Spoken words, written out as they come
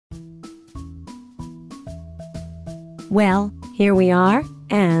Well, here we are,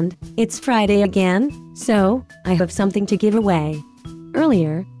 and it's Friday again, so I have something to give away.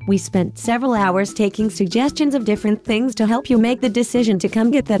 Earlier, we spent several hours taking suggestions of different things to help you make the decision to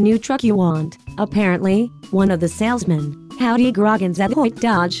come get that new truck you want. Apparently, one of the salesmen, Howdy Groggins at Hoyte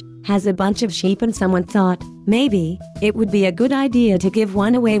Dodge, has a bunch of sheep and someone thought, maybe, it would be a good idea to give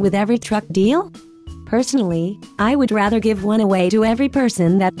one away with every truck deal? Personally, I would rather give one away to every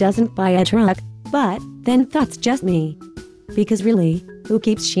person that doesn't buy a truck, but then that's just me. Because really, who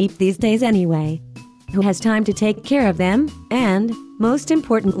keeps sheep these days anyway? Who has time to take care of them? And, most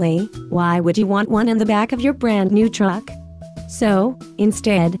importantly, why would you want one in the back of your brand new truck? So,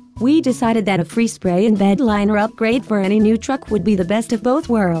 instead, we decided that a free spray and bed liner upgrade for any new truck would be the best of both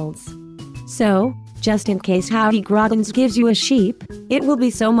worlds. So, just in case Howdy Groggins gives you a sheep, it will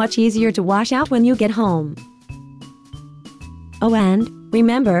be so much easier to wash out when you get home. Oh, and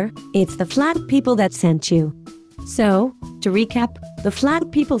remember, it's the flat people that sent you. So, to recap, the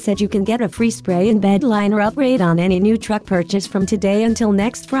flat people said you can get a free spray and bed liner upgrade on any new truck purchase from today until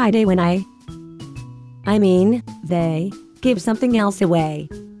next Friday when they give something else away.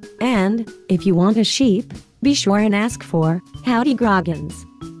 And, if you want a sheep, be sure and ask for Howdy Groggins.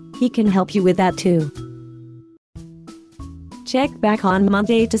 He can help you with that too. Check back on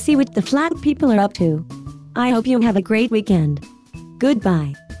Monday to see what the flat people are up to. I hope you have a great weekend.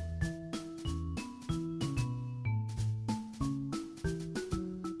 Goodbye.